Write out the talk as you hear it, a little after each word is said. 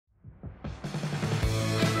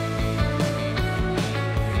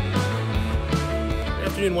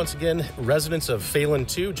afternoon once again, residents of Phalen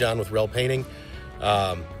 2, John with Rel Painting,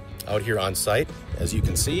 out here on site, as you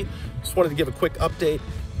can see. Just wanted to give a quick update.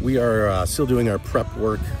 We are still doing our prep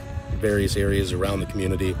work in various areas around the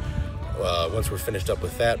community. Once we're finished up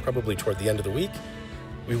with that, probably toward the end of the week,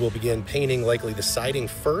 we will begin painting likely the siding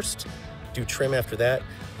first, do trim after that.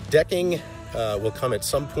 Decking will come at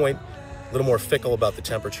some point, a little more fickle about the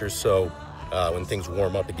temperatures, so when things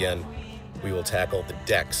warm up again, we will tackle the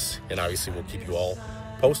decks, and obviously we'll keep you all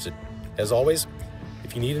posted. As always,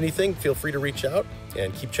 if you need anything, feel free to reach out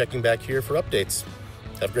and keep checking back here for updates.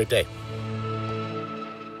 Have a great day.